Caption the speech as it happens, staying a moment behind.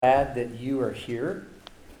Glad that you are here.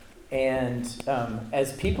 And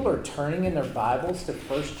as people are turning in their Bibles to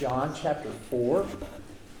 1 John chapter 4,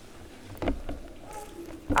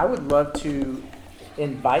 I would love to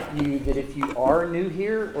invite you that if you are new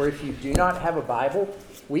here or if you do not have a Bible,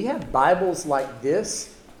 we have Bibles like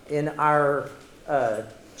this in our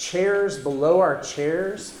chairs, below our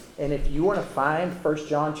chairs. And if you want to find 1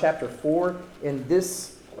 John chapter 4 in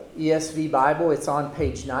this ESV Bible, it's on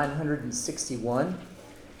page 961.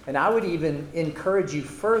 And I would even encourage you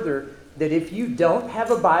further that if you don't have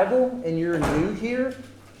a Bible and you're new here,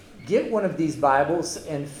 get one of these Bibles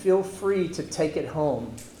and feel free to take it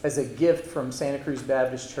home as a gift from Santa Cruz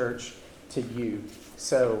Baptist Church to you.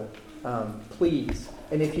 So please.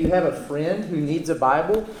 And if you have a friend who needs a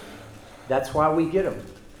Bible, that's why we get them.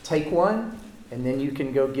 Take one and then you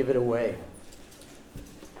can go give it away.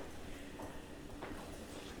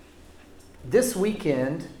 This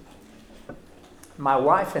weekend, my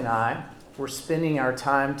wife and I were spending our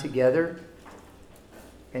time together,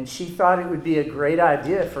 and she thought it would be a great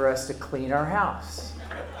idea for us to clean our house.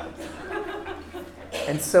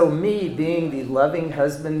 And so me, being the loving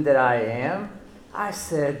husband that I am, I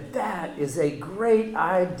said, "That is a great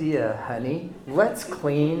idea, honey. Let's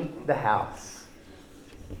clean the house."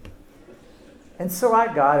 And so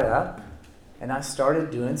I got up, and I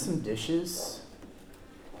started doing some dishes.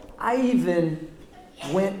 I even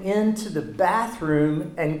went into the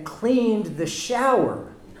bathroom and cleaned the shower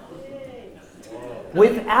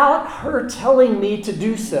without her telling me to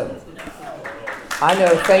do so. I know,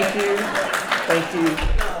 thank you.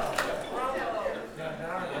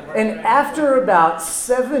 And after about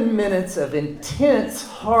 7 minutes of intense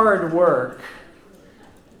hard work,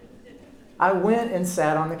 I went and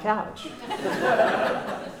sat on the couch.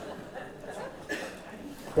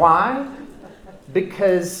 Why?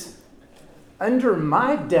 Because under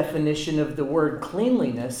my definition of the word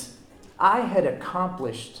cleanliness, I had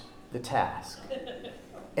accomplished the task.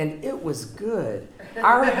 And it was good.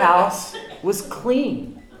 Our house was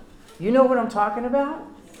clean. You know what I'm talking about?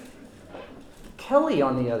 Kelly,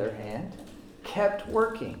 on the other hand, kept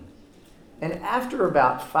working. And after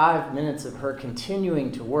about 5 minutes of her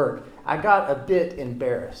continuing to work, I got a bit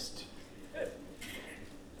embarrassed.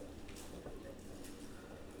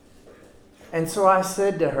 And so I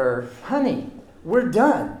said to her, "Honey, we're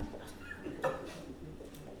done."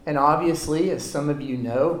 And obviously, as some of you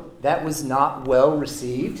know, that was not well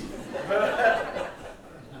received.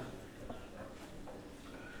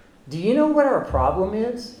 Do you know what our problem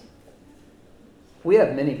is? We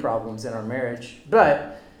have many problems in our marriage,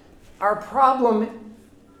 but our problem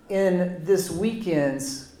in this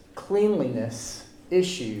weekend's cleanliness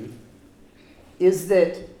issue is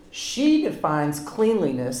that she defines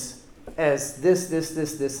cleanliness as this,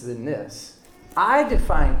 and this. I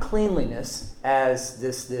define cleanliness as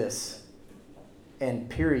this, and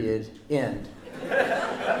period, end.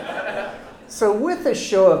 So with a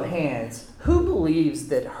show of hands, who believes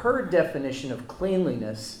that her definition of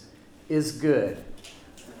cleanliness is good?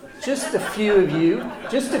 Just a few of you.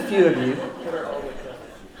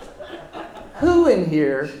 Who in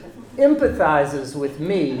here empathizes with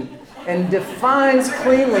me and defines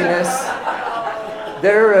cleanliness?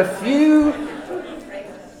 There are a few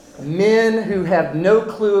men who have no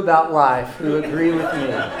clue about life who agree with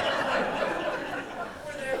me.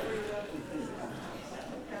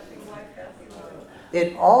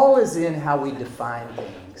 It all is in how we define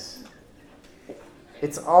things.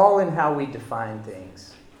 It's all in how we define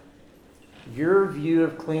things. Your view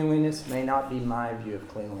of cleanliness may not be my view of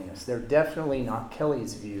cleanliness. They're definitely not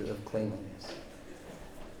Kelly's view of cleanliness.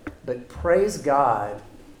 But praise God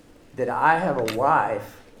that I have a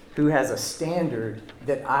wife who has a standard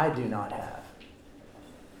that I do not have.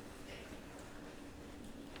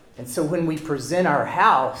 And so when we present our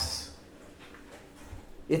house,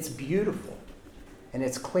 it's beautiful and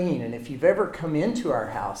it's clean. And if you've ever come into our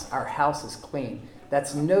house is clean.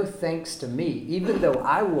 That's no thanks to me. Even though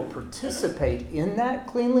I will participate in that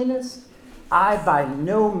cleanliness, I by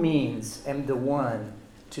no means am the one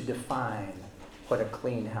to define what a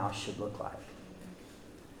clean house should look like.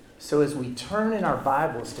 So as we turn in our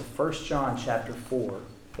Bibles to 1 John chapter 4,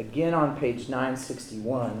 again on page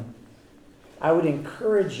 961, I would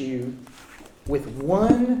encourage you with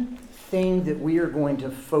one thing that we are going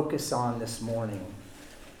to focus on this morning.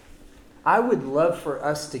 I would love for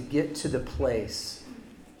us to get to the place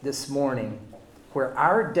this morning where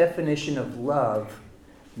our definition of love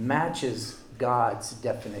matches God's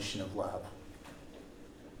definition of love.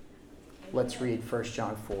 Let's read 1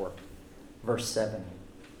 John 4, verse 7.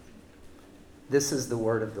 This is the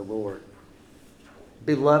word of the Lord.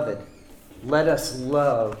 "Beloved, let us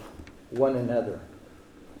love one another,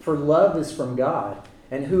 For love is from God,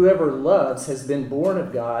 and whoever loves has been born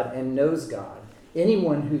of God and knows God.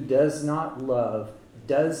 Anyone who does not love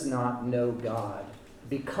does not know God,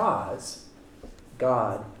 because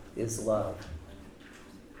God is love.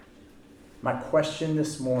 My question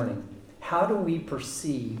this morning, how do we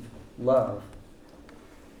perceive love?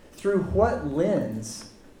 Through what lens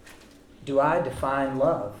do I define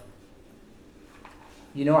love?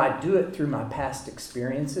 You know, I do it through my past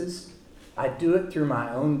experiences. I do it through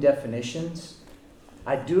my own definitions.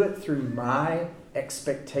 I do it through my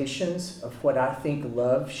expectations of what I think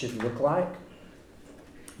love should look like.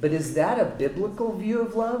 But is that a biblical view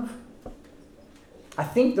of love? I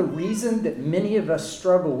think the reason that many of us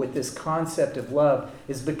struggle with this concept of love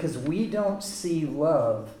is because we don't see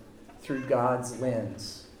love through God's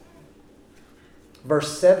lens.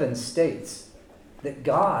 Verse 7 states that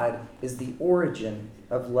God is the origin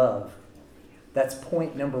of love. That's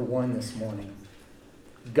point number 1 this morning.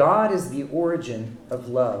 God is the origin of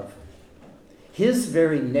love. His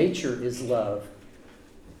very nature is love.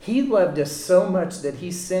 He loved us so much that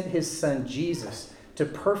he sent his son Jesus to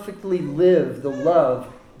perfectly live the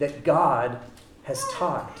love that God has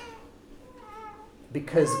taught.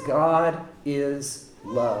 Because God is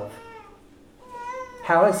love.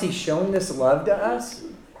 How has he shown this love to us?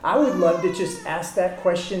 I would love to just ask that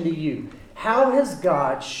question to you. How has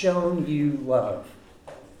God shown you love?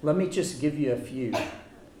 Let me just give you a few.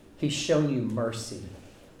 He's shown you mercy.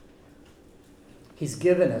 He's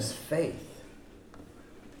given us faith.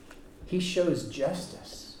 He shows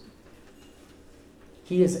justice.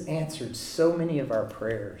 He has answered so many of our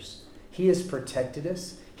prayers. He has protected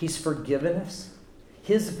us. He's forgiven us.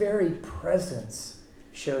 His very presence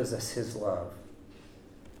shows us his love.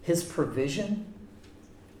 His provision,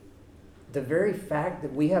 the very fact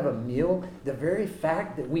that we have a meal, the very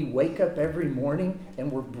fact that we wake up every morning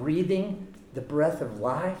and we're breathing the breath of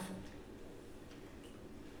life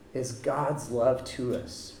is God's love to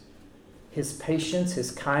us. His patience,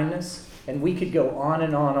 his kindness, and we could go on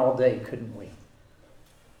and on all day, couldn't we?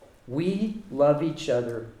 We love each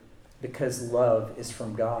other because love is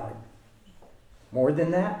from God. More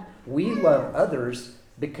than that, we love others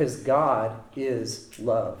because God is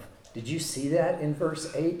love. Did you see that in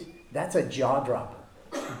verse 8? That's a jaw dropper.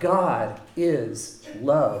 God is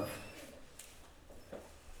love.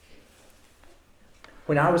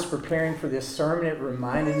 When I was preparing for this sermon, it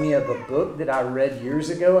reminded me of a book that I read years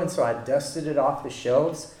ago, and so I dusted it off the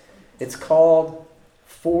shelves. It's called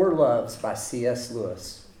Four Loves by C.S.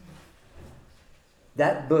 Lewis.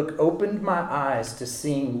 That book opened my eyes to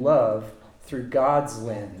seeing love through God's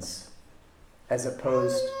lens, as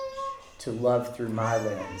opposed to love through my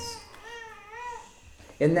lens.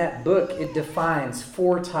 In that book, it defines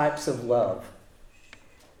 4 types of love.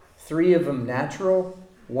 3 of them natural,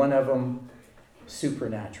 1 of them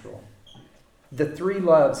supernatural. The 3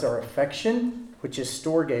 loves are affection, which is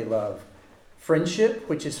storge love, friendship,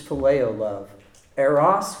 which is phileo love,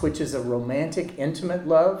 eros, which is a romantic, intimate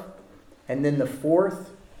love, and then the 4th,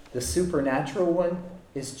 the supernatural one,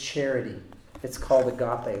 is charity. It's called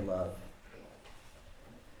agape love.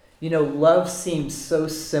 You know, love seems so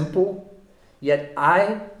simple, yet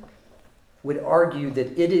I would argue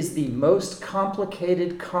that it is the most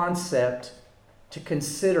complicated concept to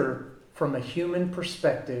consider from a human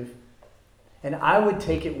perspective. And I would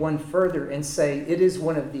take it one further and say it is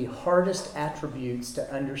one of the hardest attributes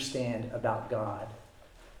to understand about God.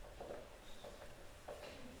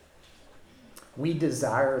 We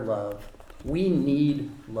desire love. We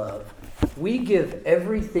need love. We give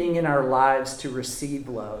everything in our lives to receive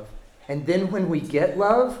love. And then when we get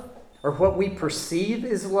love, or what we perceive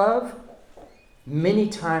is love, many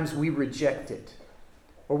times we reject it,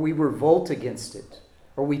 or we revolt against it,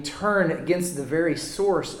 or we turn against the very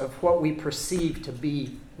source of what we perceive to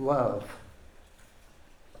be love.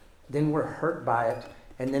 Then we're hurt by it,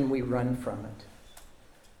 and then we run from it.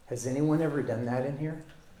 Has anyone ever done that in here?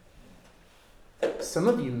 Some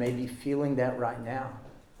of you may be feeling that right now.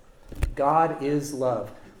 God is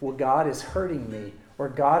love. Well, God is hurting me, or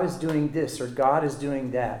God is doing this, or God is doing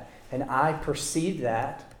that. And I perceive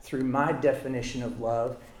that through my definition of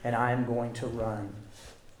love, and I am going to run.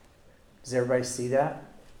 Does everybody see that?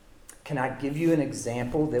 Can I give you an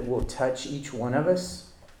example that will touch each one of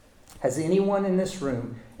us? Has anyone in this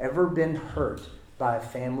room ever been hurt by a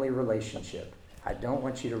family relationship? I don't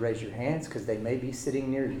want you to raise your hands because they may be sitting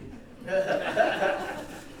near you.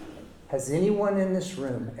 Has anyone in this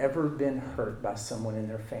room ever been hurt by someone in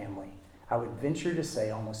their family? I would venture to say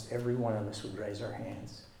almost every one of us would raise our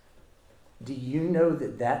hands. Do you know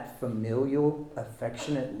that that familial,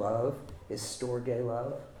 affectionate love is storge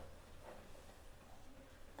love?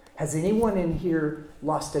 Has anyone in here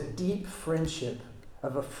lost a deep friendship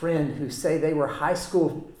of a friend who say they were high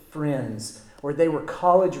school friends, or they were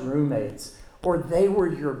college roommates, or they were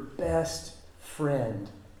your best friend?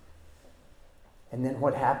 And then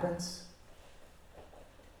what happens?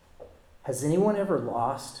 Has anyone ever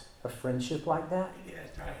lost a friendship like that? Yes,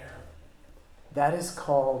 I have. That is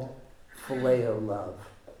called phileo love.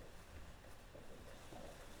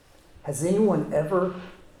 Has anyone ever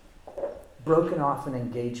broken off an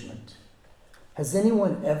engagement? Has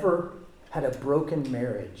anyone ever had a broken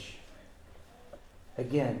marriage?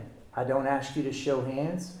 Again, I don't ask you to show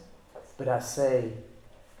hands, but I say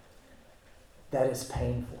that is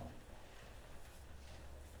painful.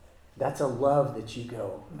 That's a love that you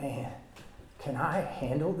go, man, can I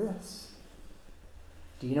handle this?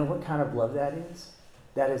 Do you know what kind of love that is?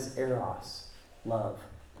 That is eros, love.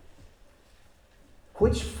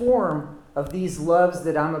 Which form of these loves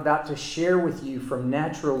that I'm about to share with you from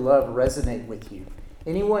natural love resonate with you?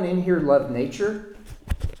 Anyone in here love nature?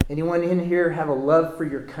 Anyone in here have a love for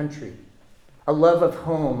your country? A love of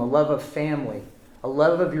home, a love of family, a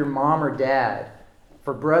love of your mom or dad,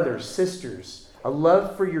 for brothers, sisters, a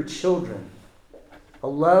love for your children, a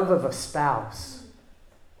love of a spouse?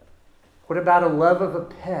 What about a love of a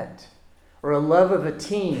pet, or a love of a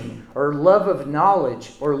team, or love of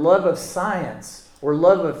knowledge, or love of science, or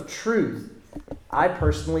love of truth? I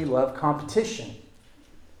personally love competition.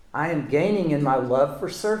 I am gaining in my love for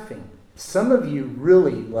surfing. Some of you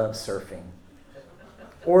really love surfing.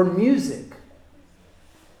 Or music.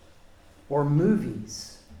 Or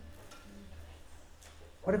movies.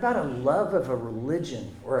 What about a love of a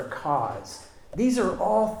religion or a cause? These are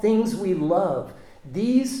all things we love.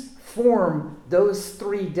 These form those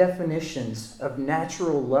three definitions of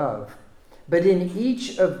natural love. But in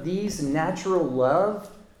each of these natural love,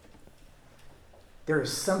 there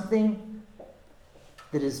is something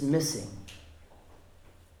that is missing.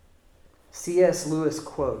 C.S. Lewis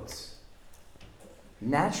quotes,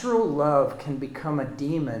 "Natural love can become a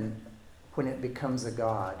demon when it becomes a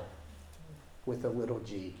god," with a little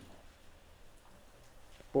g.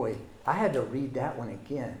 Boy, I had to read that one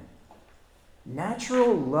again.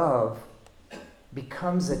 Natural love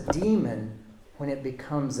becomes a demon when it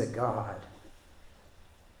becomes a god.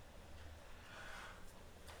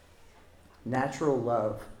 Natural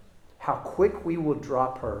love, how quick we will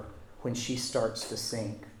drop her when she starts to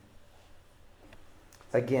sink.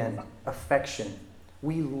 Again, affection.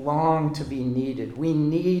 We long to be needed. We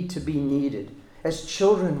need to be needed. As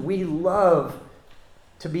children, we love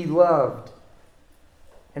to be loved.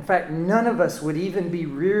 In fact, none of us would even be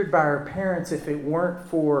reared by our parents if it weren't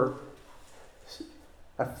for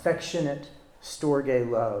affectionate storge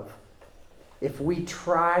love. If we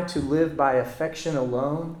try to live by affection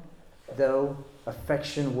alone, though,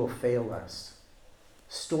 affection will fail us.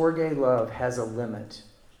 Storge love has a limit.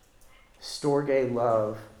 Storge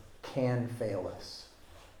love can fail us.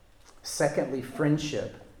 Secondly,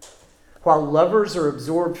 friendship. While lovers are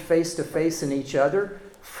absorbed face to face in each other,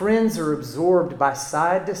 friends are absorbed by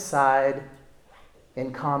side to side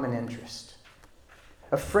in common interest.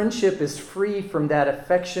 A friendship is free from that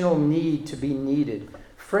affectional need to be needed.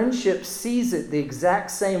 Friendship sees it the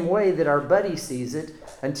exact same way that our buddy sees it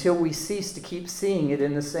until we cease to keep seeing it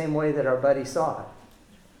in the same way that our buddy saw it.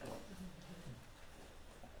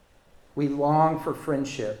 We long for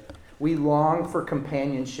friendship. We long for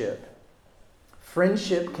companionship.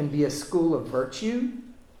 Friendship can be a school of virtue,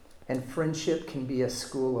 and friendship can be a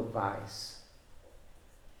school of vice.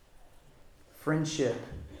 Friendship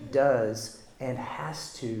does and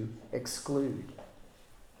has to exclude.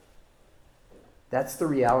 That's the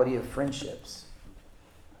reality of friendships.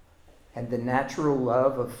 And the natural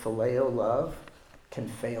love of phileo love can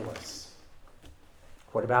fail us.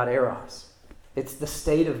 What about eros? It's the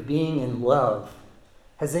state of being in love.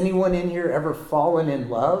 Has anyone in here ever fallen in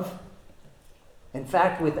love? In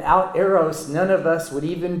fact, without eros, none of us would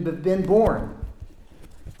even have been born.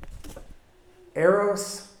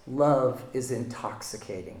 Eros love is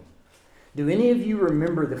intoxicating. Do any of you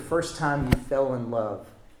remember the first time you fell in love?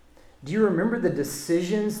 Do you remember the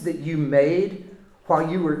decisions that you made while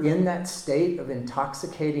you were in that state of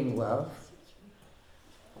intoxicating love?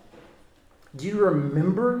 Do you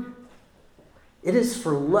remember? It is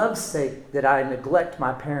for love's sake that I neglect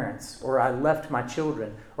my parents, or I left my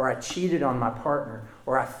children, or I cheated on my partner,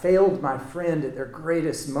 or I failed my friend at their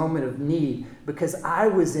greatest moment of need because I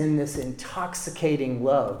was in this intoxicating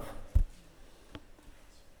love.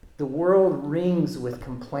 The world rings with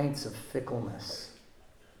complaints of fickleness.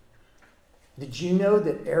 Did you know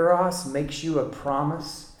that eros makes you a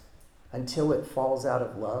promise until it falls out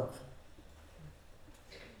of love?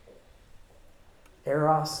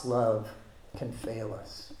 Eros love can fail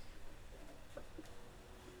us.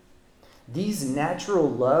 These natural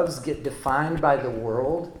loves get defined by the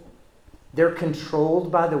world. They're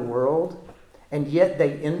controlled by the world, and yet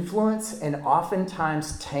they influence and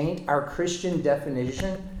oftentimes taint our Christian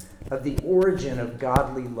definition of the origin of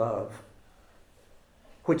godly love,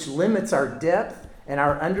 which limits our depth and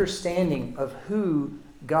our understanding of who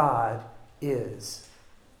God is.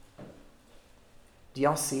 Do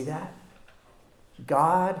y'all see that?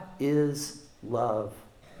 God is love,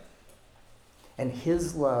 and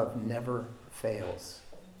his love never fails.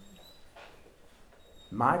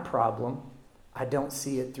 My problem, I don't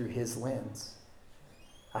see it through his lens.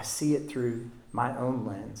 I see it through my own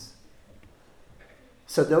lens.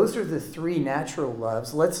 So those are the three natural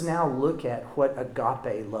loves. Let's now look at what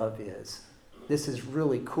agape love is. This is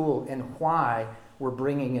really cool and why we're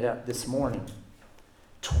bringing it up this morning.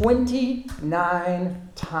 29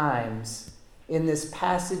 times in this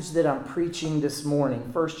passage that I'm preaching this morning,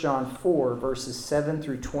 1 John 4, verses 7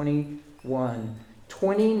 through 21,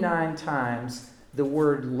 29 times the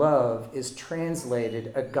word love is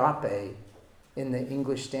translated agape in the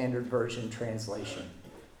English Standard Version translation.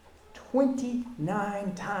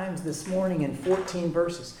 29 times this morning in 14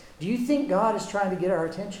 verses. Do you think God is trying to get our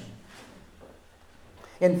attention?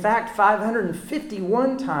 In fact,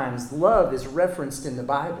 551 times love is referenced in the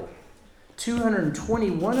Bible.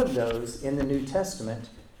 221 of those in the New Testament.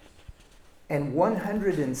 And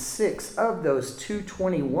 106 of those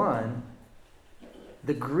 221,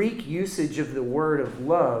 the Greek usage of the word of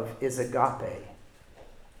love is agape.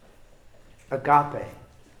 Agape.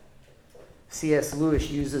 C.S. Lewis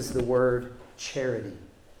uses the word charity,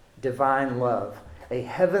 divine love, a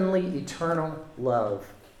heavenly, eternal love.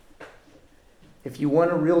 If you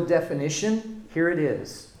want a real definition, here it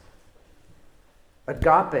is.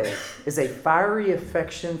 Agape is a fiery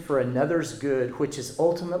affection for another's good, which is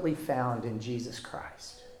ultimately found in Jesus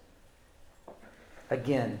Christ.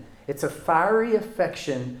 Again, it's a fiery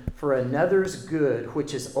affection for another's good,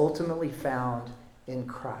 which is ultimately found in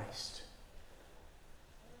Christ.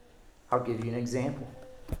 I'll give you an example.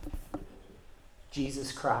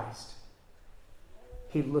 Jesus Christ.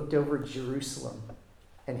 He looked over Jerusalem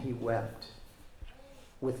and he wept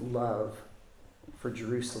with love for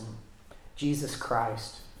Jerusalem. Jesus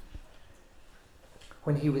Christ,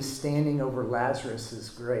 when he was standing over Lazarus'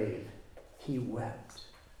 grave, he wept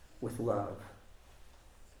with love.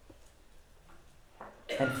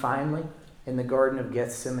 And finally, in the Garden of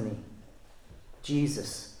Gethsemane,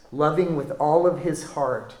 Jesus, loving with all of his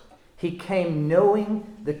heart, he came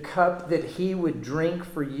knowing the cup that he would drink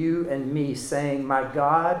for you and me, saying, my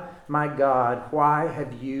God, why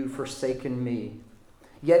have you forsaken me?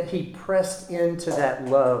 Yet he pressed into that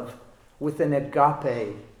love with an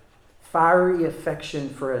agape, fiery affection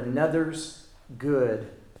for another's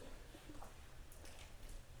good.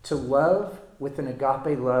 To love with an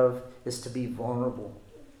agape love is to be vulnerable.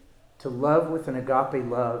 To love with an agape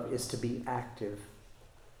love is to be active.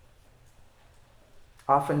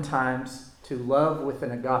 Oftentimes, to love with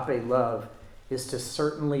an agape love is to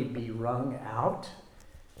certainly be wrung out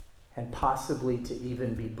and possibly to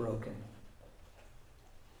even be broken.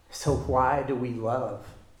 So why do we love?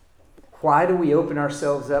 Why do we open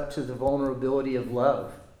ourselves up to the vulnerability of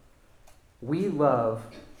love? We love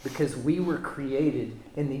because we were created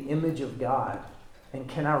in the image of God. And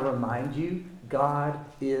can I remind you, God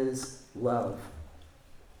is love.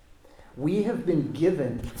 We have been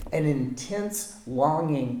given an intense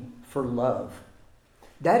longing for love.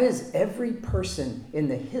 That is, every person in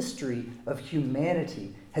the history of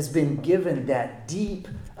humanity has been given that deep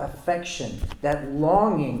affection, that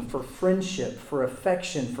longing for friendship, for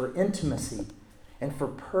affection, for intimacy, and for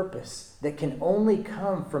purpose that can only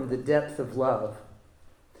come from the depth of love.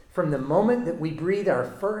 From the moment that we breathe our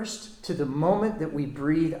first to the moment that we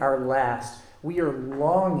breathe our last, we are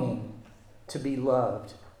longing to be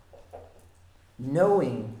loved,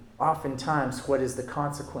 knowing oftentimes what is the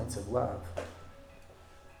consequence of love.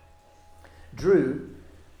 Drew,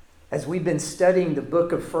 as we've been studying the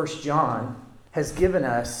book of 1 John, has given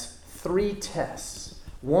us 3 tests.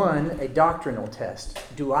 1, a doctrinal test.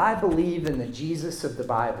 Do I believe in the Jesus of the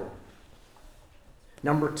Bible?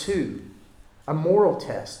 Number 2, a moral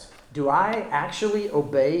test. Do I actually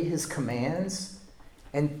obey his commands?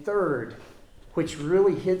 And 3rd, which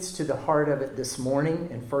really hits to the heart of it this morning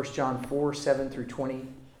in 1 John 4, 7 through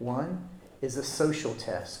 21, is a social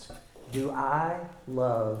test. Do I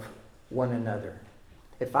love one another?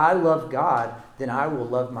 If I love God, then I will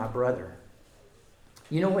love my brother.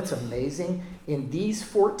 You know what's amazing? In these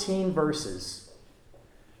 14 verses,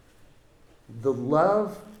 the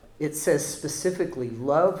love it says specifically,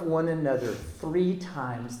 love one another 3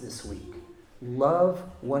 times this week. Love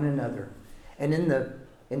one another. And in the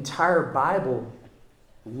entire Bible,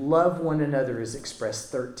 love one another is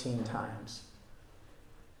expressed 13 times.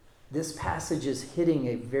 This passage is hitting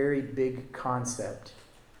a very big concept.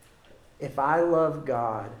 If I love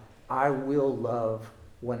God, I will love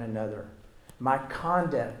one another. My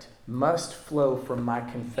conduct must flow from my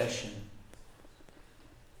confession.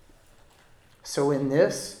 So in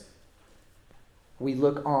this, we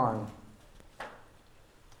look on.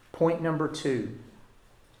 Point number 2.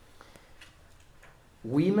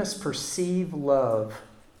 We must perceive love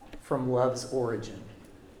from love's origin.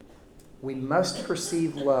 We must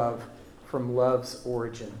perceive love from love's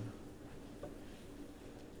origin.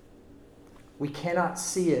 We cannot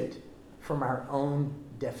see it from our own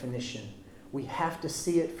definition. We have to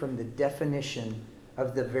see it from the definition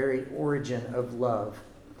of the very origin of love,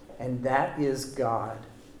 and that is God.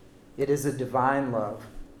 It is a divine love.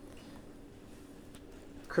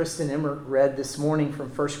 Kristen Emmert read this morning from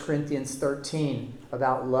 1 Corinthians 13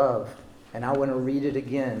 about love, and I want to read it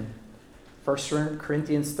again. 1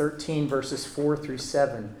 Corinthians 13, verses 4 through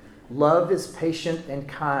 7. Love is patient and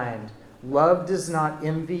kind. Love does not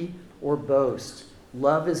envy or boast.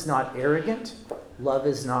 Love is not arrogant. Love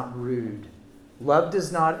is not rude. Love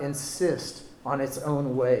does not insist on its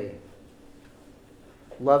own way.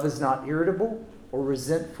 Love is not irritable or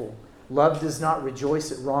resentful. Love does not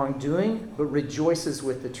rejoice at wrongdoing, but rejoices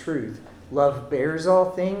with the truth. Love bears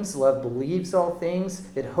all things. Love believes all things.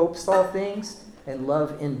 It hopes all things. And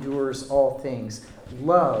love endures all things.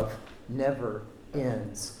 Love never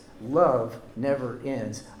ends. Love never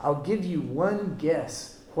ends. I'll give you one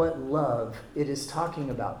guess what love it is talking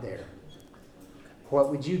about there. What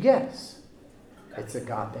would you guess? It's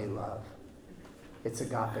agape love. It's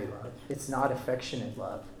agape love. It's not affectionate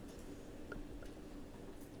love.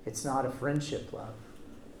 It's not a friendship love.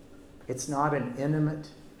 It's not an intimate,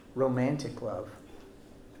 romantic love.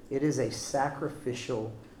 It is a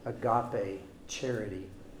sacrificial, agape, charity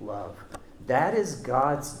love. That is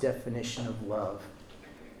God's definition of love.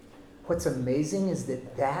 What's amazing is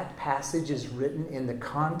that that passage is written in the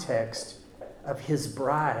context of his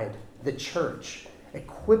bride, the church,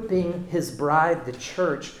 equipping his bride, the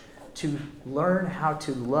church, to learn how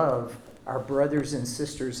to love our brothers and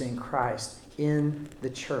sisters in Christ in the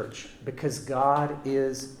church, because God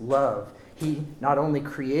is love. He not only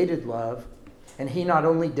created love, and he not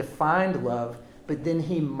only defined love, but then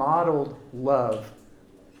he modeled love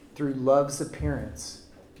through love's appearance,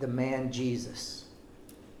 the man Jesus.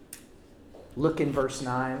 Look in verse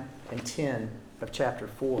 9 and 10 of chapter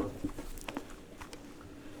 4.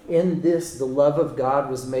 In this, the love of God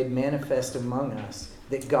was made manifest among us,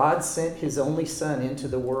 that God sent his only Son into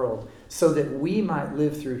the world, so that we might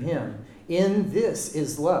live through him. In this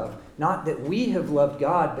is love, not that we have loved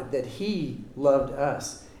God, but that he loved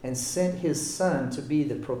us and sent his Son to be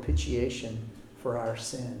the propitiation for our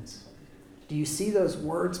sins. Do you see those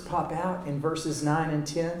words pop out in verses 9 and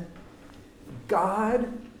 10? God's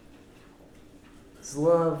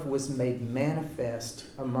love was made manifest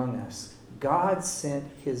among us. God sent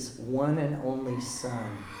his one and only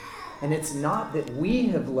Son. And it's not that we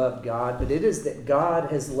have loved God, but it is that God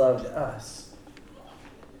has loved us.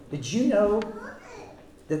 Did you know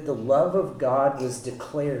that the love of God was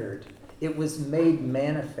declared? It was made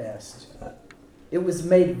manifest. It was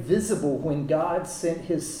made visible when God sent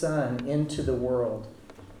his Son into the world.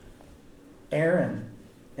 Aaron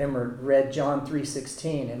Emmert read John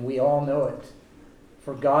 3:16, and we all know it.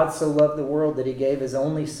 For God so loved the world that he gave his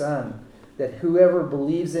only Son, that whoever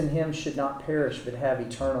believes in him should not perish but have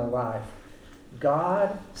eternal life.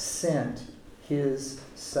 God sent his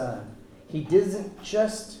Son. He didn't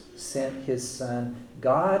just send his Son.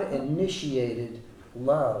 God initiated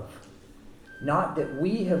love. Not that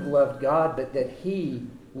we have loved God, but that he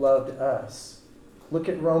loved us. Look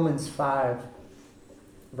at Romans 5,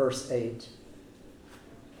 verse 8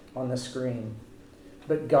 on the screen.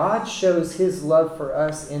 But God shows his love for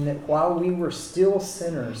us in that while we were still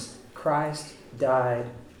sinners, Christ died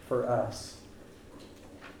for us.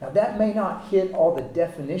 Now that may not hit all the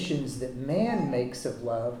definitions that man makes of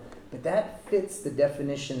love, but that fits the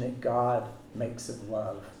definition that God makes of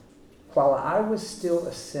love. While I was still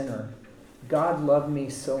a sinner, God loved me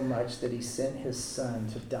so much that he sent his Son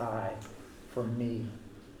to die for me.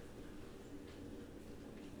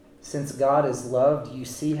 Since God is love, do you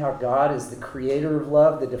see how God is the creator of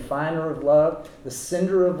love, the definer of love, the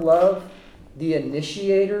sender of love, the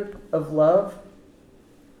initiator of love?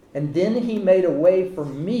 And then he made a way for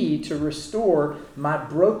me to restore my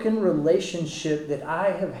broken relationship that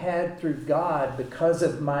I have had through God because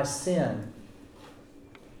of my sin.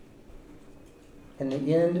 In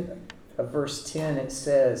the end of verse 10, it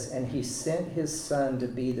says, "And he sent his Son to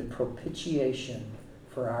be the propitiation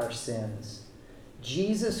for our sins."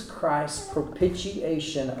 Jesus Christ's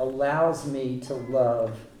propitiation allows me to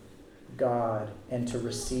love God and to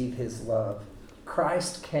receive his love.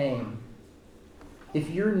 Christ came.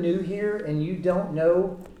 If you're new here and you don't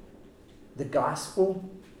know the gospel,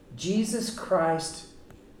 Jesus Christ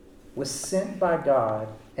was sent by God,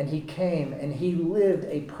 and he came and he lived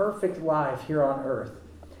a perfect life here on earth.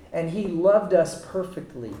 And he loved us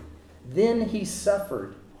perfectly. Then he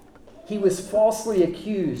suffered. He was falsely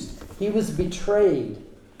accused. He was betrayed.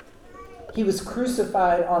 He was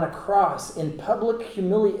crucified on a cross in public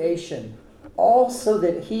humiliation, all so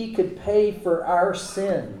that he could pay for our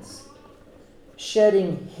sins,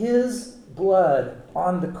 shedding his blood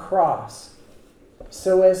on the cross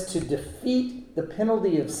so as to defeat the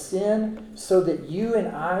penalty of sin, so that you and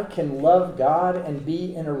I can love God and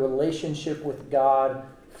be in a relationship with God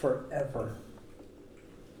forever.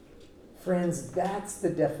 Friends, that's the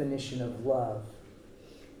definition of love.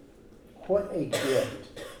 What a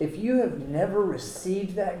gift. If you have never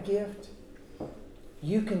received that gift,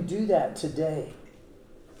 you can do that today.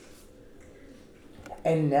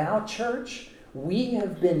 And now, church, we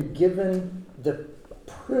have been given the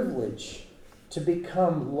privilege to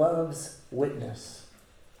become love's witness.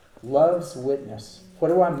 Love's witness. What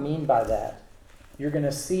do I mean by that? You're going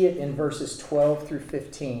to see it in verses 12 through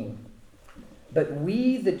 15. But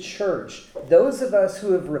we, the church, those of us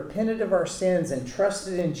who have repented of our sins and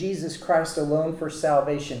trusted in Jesus Christ alone for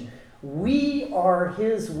salvation, we are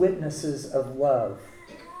his witnesses of love.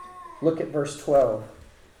 Look at verse 12.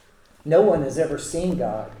 No one has ever seen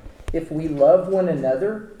God. If we love one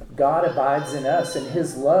another, God abides in us, and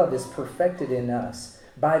his love is perfected in us.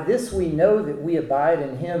 By this we know that we abide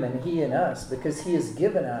in him and he in us, because he has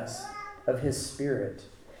given us of his Spirit.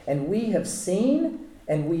 And we have seen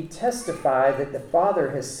and we testify that the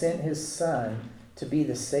Father has sent his Son to be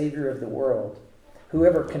the Savior of the world.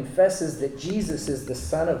 Whoever confesses that Jesus is the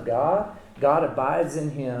Son of God, God abides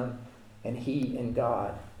in him and he in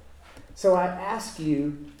God. So I ask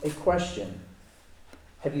you a question.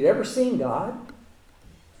 Have you ever seen God?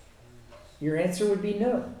 Your answer would be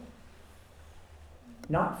no.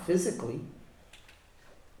 Not physically.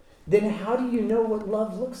 Then how do you know what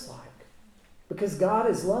love looks like? Because God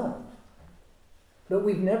is love. But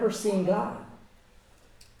we've never seen God.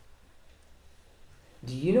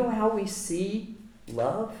 Do you know how we see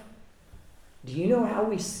love? Do you know how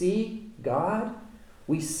we see God?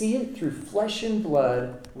 We see it through flesh and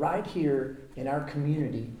blood right here in our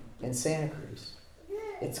community in Santa Cruz.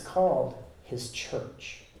 It's called his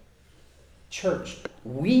church. Church,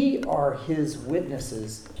 we are his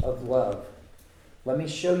witnesses of love. Let me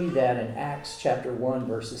show you that in Acts chapter 1,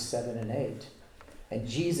 verses 7 and 8. And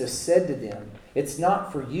Jesus said to them, "It's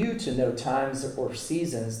not for you to know times or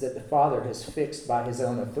seasons that the Father has fixed by his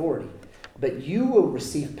own authority, but you will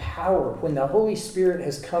receive power when the Holy Spirit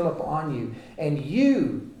has come upon you, and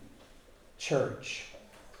you, church,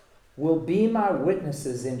 will be my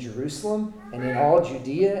witnesses in Jerusalem and in all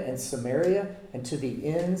Judea and Samaria and to the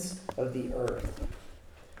ends of the earth."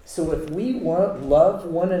 So if we love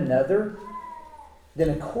one another, then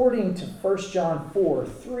according to 1 John 4,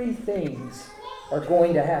 3 things are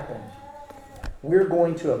going to happen. We're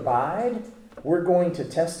going to abide, we're going to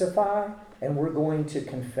testify, and we're going to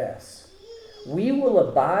confess. We will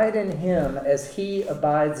abide in him as he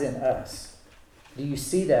abides in us. Do you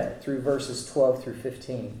see that through verses 12 through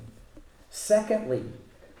 15? Secondly,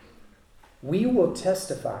 we will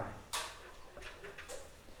testify.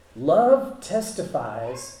 Love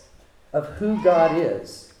testifies of who God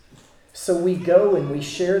is. So we go and we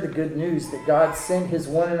share the good news that God sent his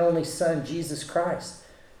one and only Son, Jesus Christ,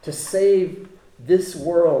 to save this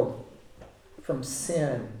world from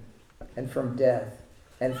sin and from death.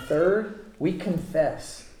 And third, we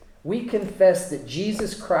confess. We confess that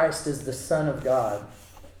Jesus Christ is the Son of God.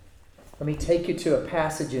 Let me take you to a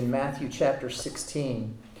passage in Matthew chapter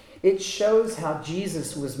 16. It shows how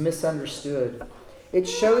Jesus was misunderstood. It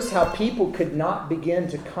shows how people could not begin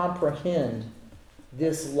to comprehend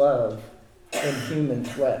this love in human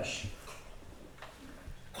flesh.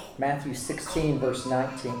 Matthew 16, verse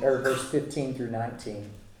 15 through 19.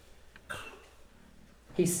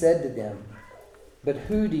 He said to them, "But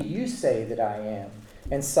who do you say that I am?"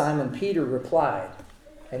 And Simon Peter replied,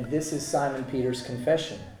 and this is Simon Peter's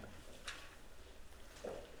confession,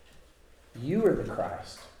 "You are the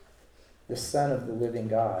Christ, the Son of the living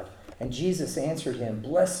God." And Jesus answered him,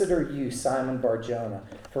 "Blessed are you, Simon Bar-Jonah,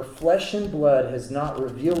 for flesh and blood has not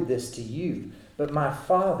revealed this to you, but my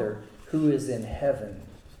Father who is in heaven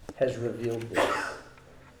has revealed this."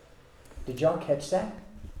 Did y'all catch that?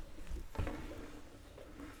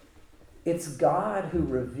 It's God who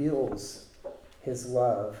reveals his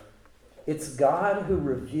love. It's God who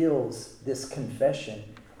reveals this confession.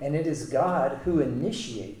 And it is God who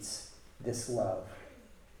initiates this love.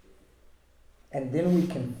 And then we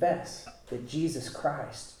confess that Jesus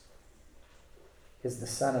Christ is the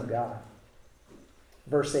Son of God.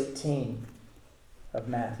 Verse 18 of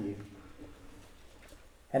Matthew.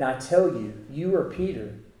 And I tell you, you are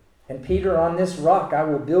Peter, and Peter, on this rock I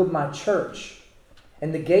will build my church,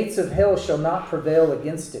 and the gates of hell shall not prevail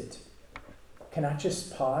against it. Can I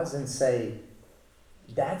just pause and say,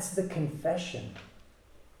 that's the confession.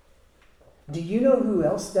 Do you know who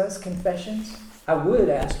else does confessions? I would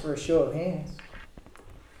ask for a show of hands.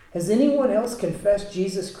 Has anyone else confessed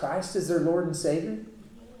Jesus Christ as their Lord and Savior?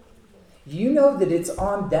 You know that it's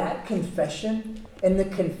on that confession and the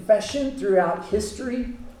confession throughout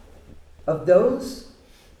history of those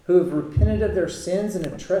who have repented of their sins and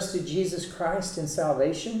have trusted Jesus Christ in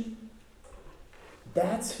salvation.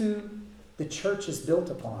 That's who the church is built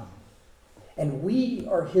upon. And we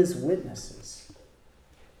are his witnesses.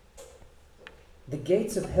 The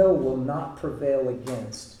gates of hell will not prevail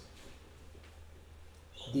against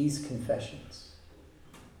these confessions.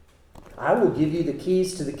 I will give you the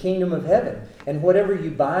keys to the kingdom of heaven, and whatever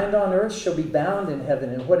you bind on earth shall be bound in heaven,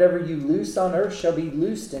 and whatever you loose on earth shall be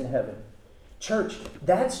loosed in heaven. Church,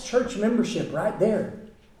 that's church membership right there.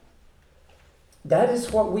 That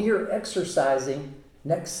is what we are exercising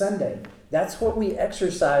next Sunday. That's what we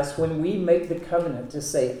exercise when we make the covenant to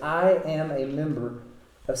say, I am a member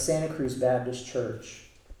of Santa Cruz Baptist Church.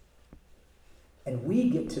 And we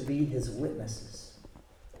get to be his witnesses.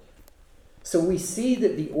 So we see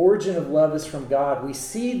that the origin of love is from God. We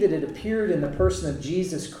see that it appeared in the person of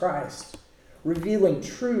Jesus Christ, revealing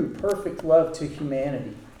true, perfect love to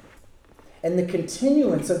humanity. And the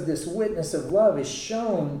continuance of this witness of love is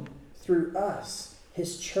shown through us,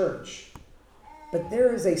 his church. But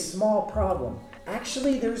there is a small problem.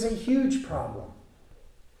 Actually, there's a huge problem.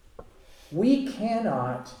 We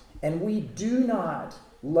cannot and we do not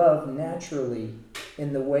love naturally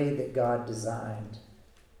in the way that God designed.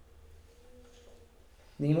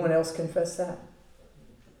 Anyone else confess that?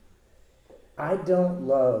 I don't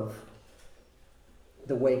love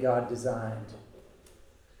the way God designed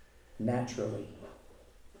naturally,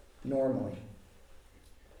 normally.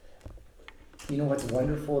 You know what's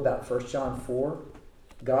wonderful about 1 John 4?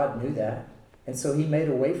 God knew that, and so he made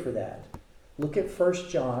a way for that. Look at 1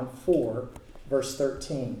 John 4, verse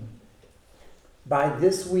 13. By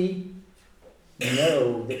this we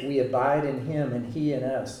know that we abide in him and he in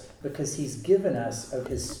us, because he's given us of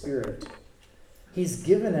his Spirit. He's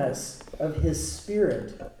given us of his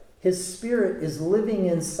Spirit. His Spirit is living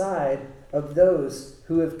inside of those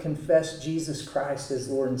who have confessed Jesus Christ as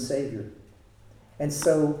Lord and Savior. And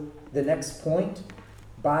so the next point,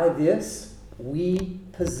 by this we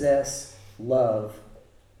possess love.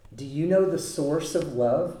 Do you know the source of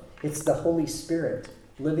love? It's the Holy Spirit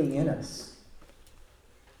living in us.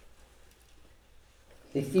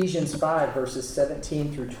 Ephesians 5, verses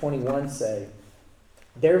 17 through 21 say,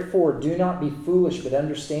 Therefore, do not be foolish, but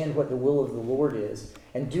understand what the will of the Lord is.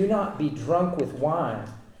 And do not be drunk with wine,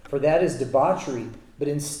 for that is debauchery, but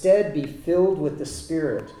instead be filled with the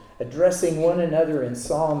Spirit, addressing one another in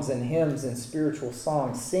psalms and hymns and spiritual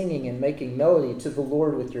songs, singing and making melody to the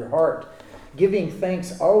Lord with your heart, giving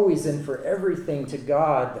thanks always and for everything to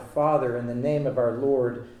God the Father in the name of our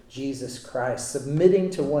Lord Jesus Christ, submitting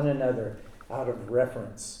to one another out of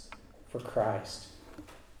reverence for Christ.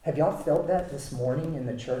 Have y'all felt that this morning in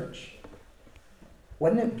the church?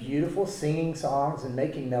 Wasn't it beautiful singing songs and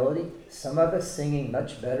making melody? Some of us singing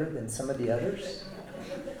much better than some of the others.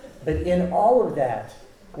 But in all of that,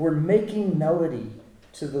 we're making melody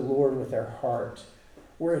to the Lord with our heart.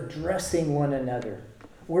 We're addressing one another.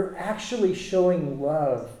 We're actually showing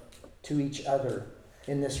love to each other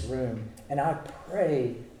in this room. And I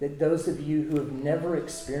pray that those of you who have never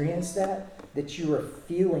experienced that you are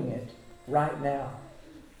feeling it right now.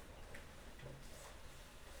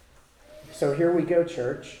 So here we go,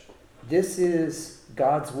 church. This is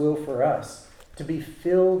God's will for us, to be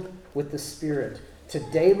filled with the Spirit, to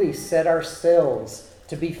daily set ourselves,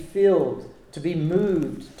 to be filled, to be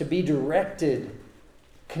moved, to be directed,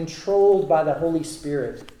 controlled by the Holy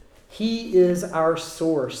Spirit. He is our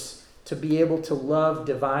source to be able to love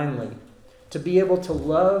divinely, to be able to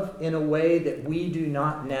love in a way that we do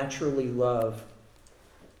not naturally love.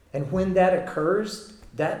 And when that occurs,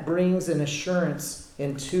 that brings an assurance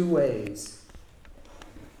in two ways.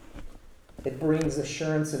 It brings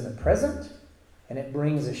assurance in the present, and it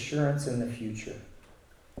brings assurance in the future.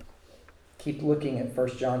 Keep looking at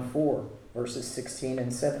 1 John 4, verses 16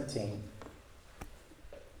 and 17.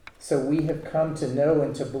 So we have come to know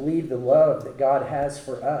and to believe the love that God has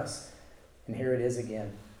for us. And here it is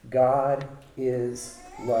again. God is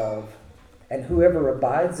love. And whoever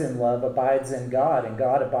abides in love abides in God, and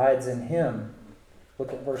God abides in him.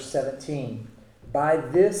 Look at verse 17. By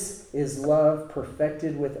this is love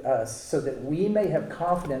perfected with us, so that we may have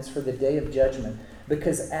confidence for the day of judgment.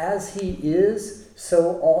 Because as he is,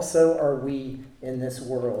 so also are we in this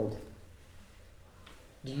world.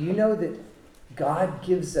 Do you know that God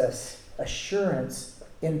gives us assurance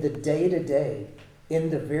in the day-to-day, in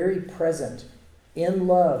the very present, in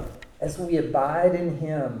love, as we abide in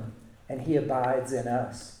him and he abides in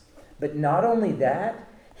us? But not only that,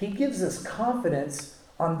 he gives us confidence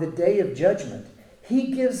on the day of judgment.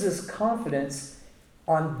 He gives us confidence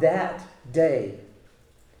on that day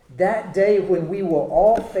when we will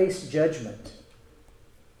all face judgment.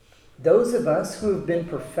 Those of us who have been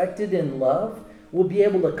perfected in love will be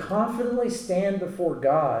able to confidently stand before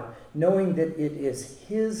God, knowing that it is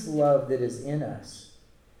his love that is in us.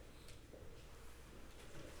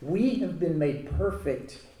 We have been made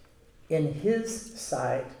perfect in his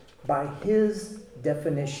sight by his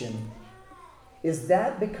definition. Is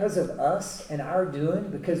that because of us and our doing,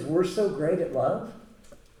 because we're so great at love?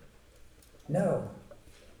 No.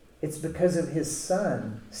 It's because of his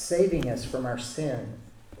Son saving us from our sin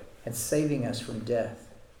and saving us from death.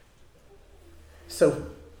 So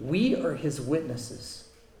we are his witnesses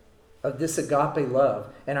of this agape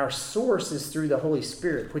love, and our source is through the Holy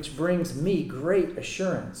Spirit, which brings me great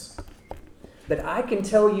assurance. But I can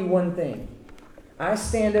tell you one thing. I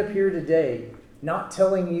stand up here today not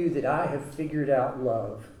telling you that I have figured out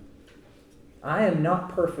love. I am not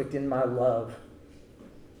perfect in my love.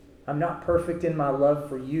 I'm not perfect in my love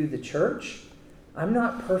for you, the church. I'm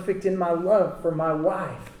not perfect in my love for my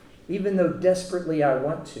wife, even though desperately I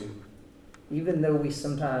want to, even though we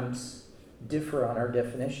sometimes differ on our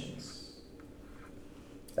definitions.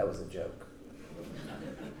 That was a joke.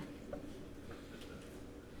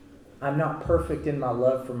 I'm not perfect in my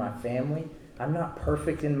love for my family. I'm not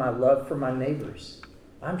perfect in my love for my neighbors.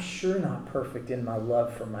 I'm sure not perfect in my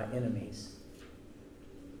love for my enemies.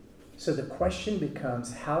 So the question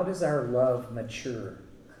becomes, how does our love mature?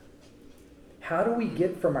 How do we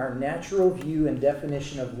get from our natural view and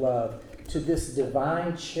definition of love to this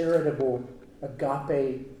divine, charitable,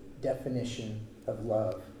 agape definition of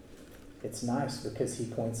love? It's nice because he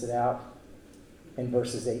points it out in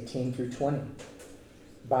verses 18 through 20.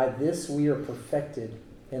 By this we are perfected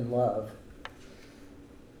in love.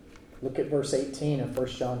 Look at verse 18 of 1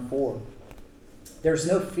 John 4. There's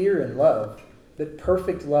no fear in love, but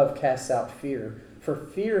perfect love casts out fear. For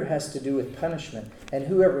fear has to do with punishment, and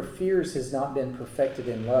whoever fears has not been perfected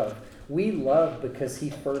in love. We love because he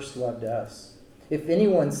first loved us. If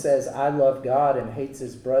anyone says, I love God and hates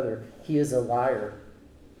his brother, he is a liar.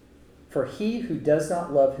 For he who does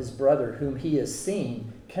not love his brother whom he has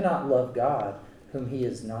seen cannot love God whom he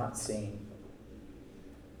has not seen.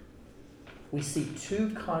 We see two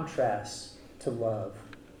contrasts to love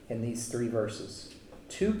in these three verses.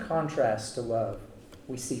 Two contrasts to love.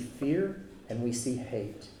 We see fear and we see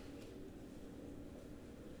hate.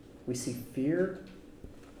 We see fear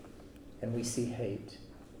and we see hate.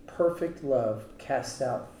 Perfect love casts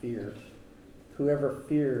out fear. Whoever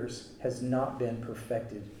fears has not been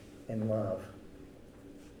perfected in love.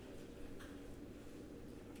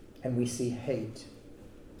 And we see hate.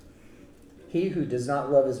 He who does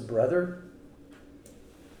not love his brother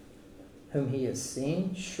whom he has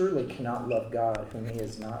seen surely cannot love God whom he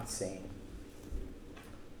has not seen.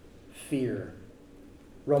 Fear.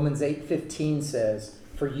 Romans 8:15 says,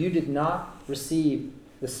 for you did not receive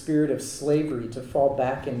the spirit of slavery to fall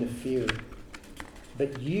back into fear,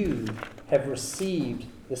 but you have received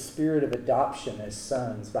the spirit of adoption as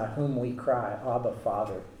sons, by whom we cry, Abba,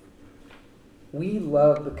 Father. We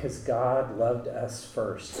love because God loved us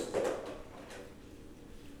first.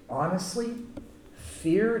 Honestly,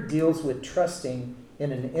 fear deals with trusting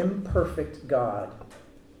in an imperfect God.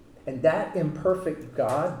 And that imperfect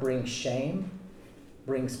God brings shame,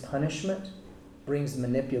 brings punishment, brings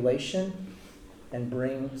manipulation, and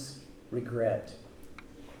brings regret.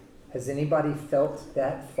 Has anybody felt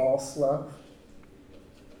that false love?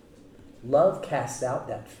 Love casts out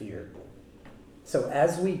that fear. So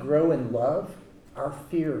as we grow in love, our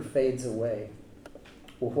fear fades away.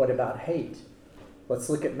 Well, what about hate? Let's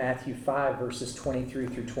look at Matthew 5, verses 23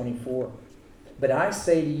 through 24. But I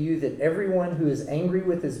say to you that everyone who is angry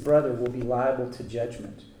with his brother will be liable to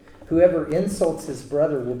judgment. Whoever insults his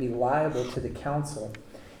brother will be liable to the council.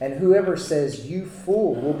 And whoever says, you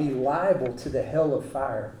fool, will be liable to the hell of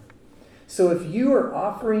fire. So if you are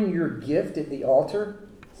offering your gift at the altar,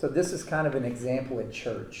 so this is kind of an example at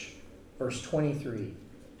church, verse 23.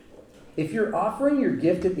 If you're offering your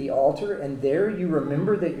gift at the altar and there you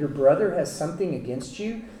remember that your brother has something against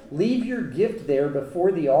you, leave your gift there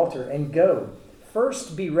before the altar and go.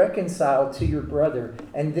 First be reconciled to your brother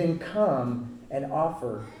and then come and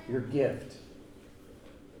offer your gift.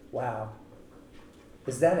 Wow.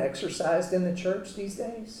 Is that exercised in the church these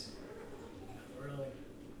days? Really?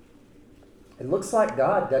 It looks like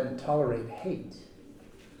God doesn't tolerate hate.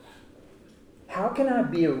 How can I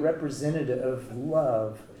be a representative of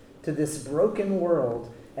love to this broken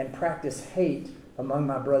world and practice hate among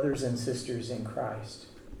my brothers and sisters in Christ?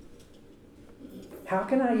 How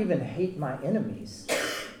can I even hate my enemies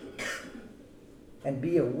and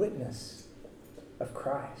be a witness of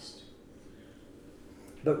Christ?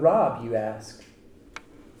 But Rob, you ask,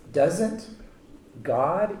 doesn't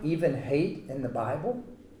God even hate in the Bible?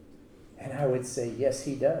 And I would say, yes,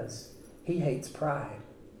 he does. He hates pride.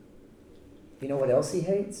 You know what else he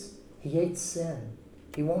hates? He hates sin.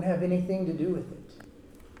 He won't have anything to do with it.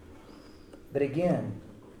 But again,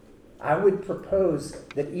 I would propose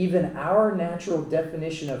that even our natural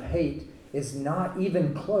definition of hate is not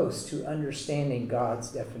even close to understanding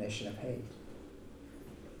God's definition of hate.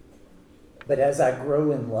 But as I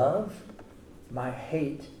grow in love, my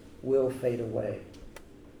hate will fade away.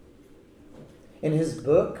 In his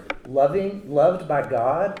book, Loved by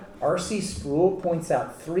God, R.C. Sproul points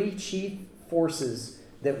out three chief forces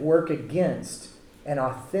that work against an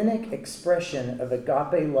authentic expression of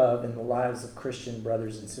agape love in the lives of Christian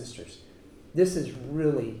brothers and sisters. This is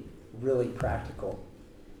really, really practical.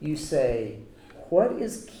 You say, what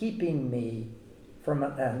is keeping me from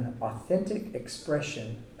an authentic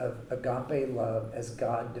expression of agape love as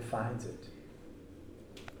God defines it?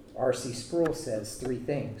 R.C. Sproul says three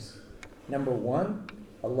things. Number one,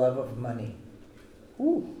 a love of money.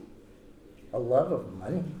 Ooh, a love of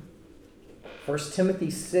money. 1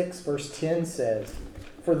 Timothy 6 verse 10 says,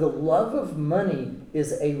 for the love of money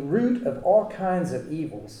is a root of all kinds of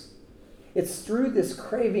evils. It's through this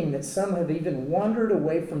craving that some have even wandered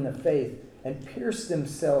away from the faith and pierced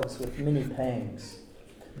themselves with many pangs.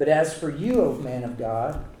 But as for you, O man of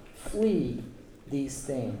God, flee these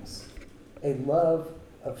things. A love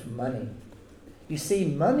of money. You see,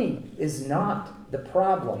 money is not the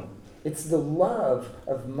problem. It's the love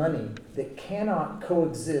of money that cannot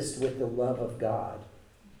coexist with the love of God.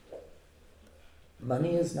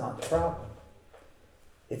 Money is not the problem.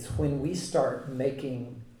 It's when we start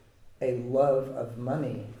making a love of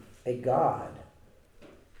money a God.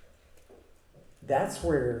 That's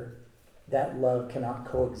where that love cannot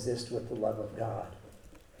coexist with the love of God.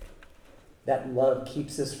 That love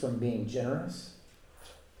keeps us from being generous.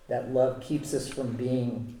 That love keeps us from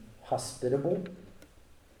being hospitable.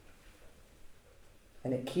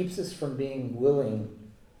 And it keeps us from being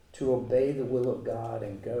willing to obey the will of God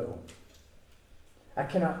and go. I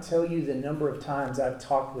cannot tell you the number of times I've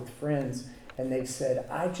talked with friends and they've said,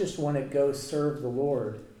 I just want to go serve the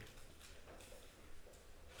Lord.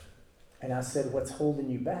 And I said, what's holding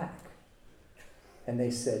you back? And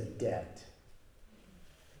they said, debt.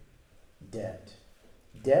 Debt.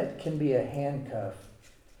 Debt can be a handcuff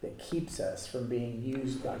that keeps us from being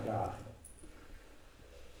used by God.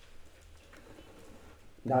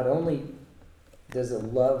 Not only does a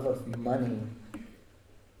love of money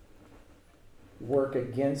work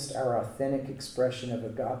against our authentic expression of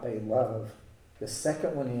agape love, the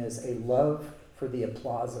second one is a love for the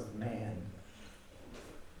applause of man.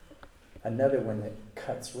 Another one that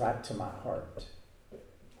cuts right to my heart.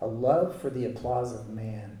 A love for the applause of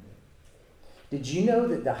man. Did you know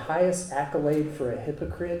that the highest accolade for a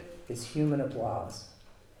hypocrite is human applause?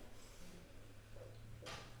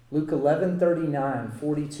 Luke 11:39,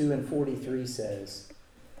 42 and 43 says,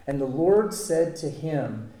 and the Lord said to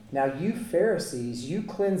him, now you Pharisees, you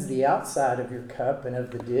cleanse the outside of your cup and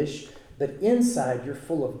of the dish, but inside you're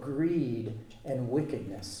full of greed and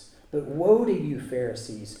wickedness. But woe to you,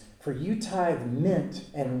 Pharisees, for you tithe mint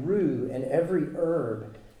and rue and every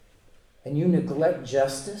herb, and you neglect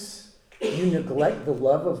justice, you neglect the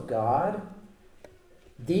love of God.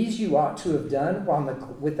 These you ought to have done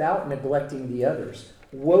without neglecting the others.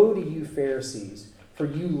 Woe to you, Pharisees, for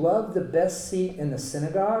you love the best seat in the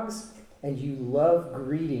synagogues, and you love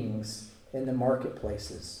greetings in the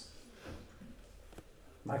marketplaces.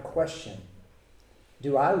 My question,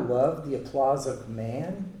 do I love the applause of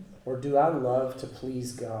man, or do I love to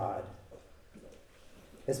please God?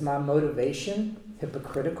 Is my motivation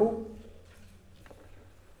hypocritical?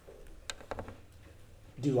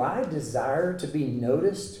 Do I desire to be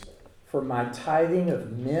noticed for my tithing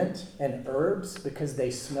of mint and herbs because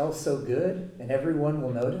they smell so good and everyone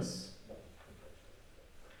will notice?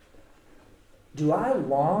 Do I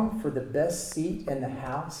long for the best seat in the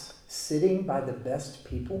house, sitting by the best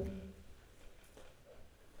people?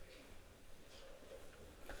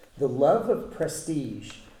 The love of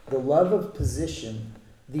prestige, the love of position,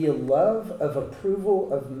 the love of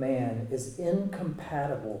approval of man is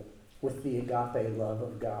incompatible with the agape love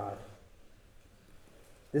of God.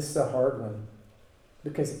 This is a hard one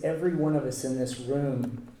because every one of us in this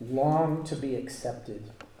room long to be accepted.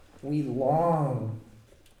 We long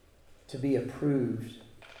to be approved.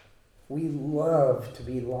 We love to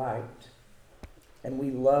be liked. And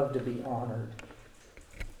we love to be honored.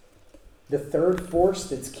 The third force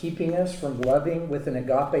that's keeping us from loving with an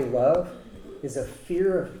agape love is a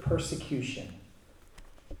fear of persecution.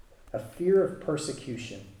 A fear of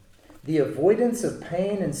persecution. The avoidance of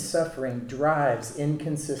pain and suffering drives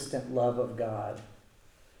inconsistent love of God.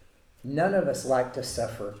 None of us like to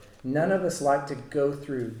suffer. None of us like to go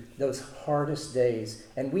through those hardest days.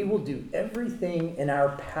 And we will do everything in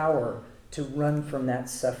our power to run from that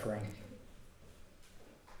suffering.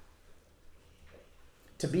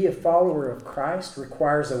 To be a follower of Christ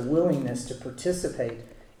requires a willingness to participate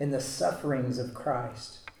in the sufferings of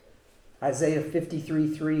Christ. Isaiah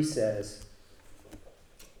 53:3 says,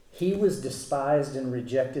 "He was despised and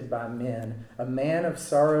rejected by men, a man of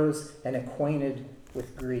sorrows and acquainted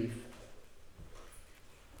with grief."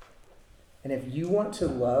 And if you want to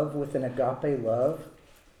love with an agape love,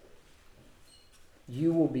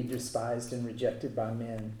 you will be despised and rejected by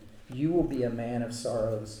men. You will be a man of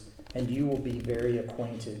sorrows, and you will be very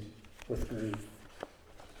acquainted with grief.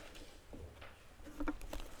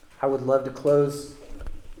 I would love to close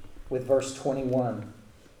with verse 21.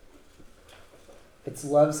 It's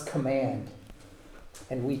love's command,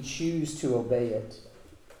 and we choose to obey it.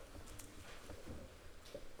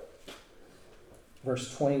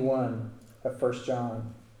 Verse 21 of 1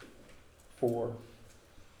 John 4.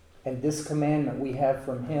 "And this commandment we have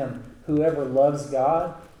from him, whoever loves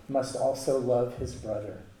God must also love his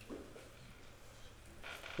brother."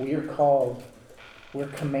 We are called, we're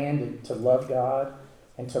commanded to love God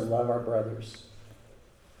and to love our brothers.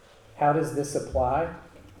 How does this apply?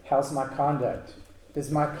 How's my conduct? Does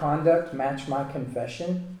my conduct match my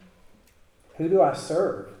confession? Who do I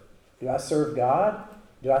serve? Do I serve God?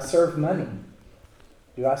 Do I serve money?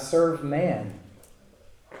 Do I serve man?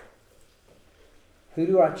 Who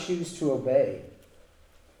do I choose to obey?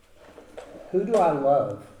 Who do I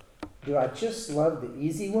love? Do I just love the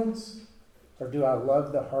easy ones? Or do I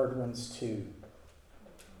love the hard ones too?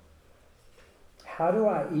 How do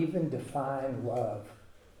I even define love?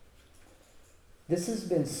 This has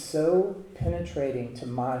been so penetrating to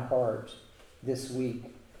my heart this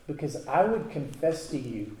week because I would confess to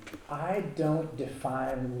you, I don't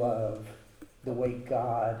define love the way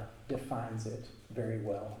God defines it very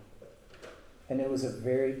well. And it was a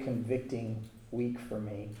very convicting week for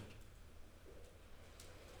me.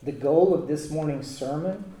 The goal of this morning's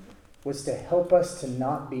sermon was to help us to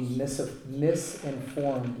not be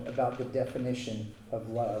misinformed about the definition of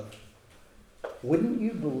love. Wouldn't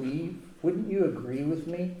you agree with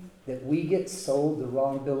me that we get sold the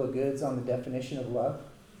wrong bill of goods on the definition of love?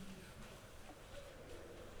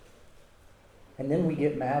 And then we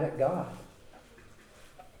get mad at God.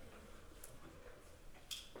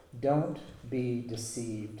 Don't be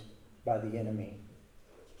deceived by the enemy.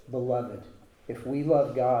 Beloved, if we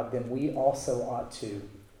love God, then we also ought to.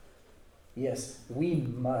 Yes, we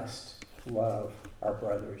must love our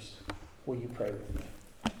brothers. Will you pray with me?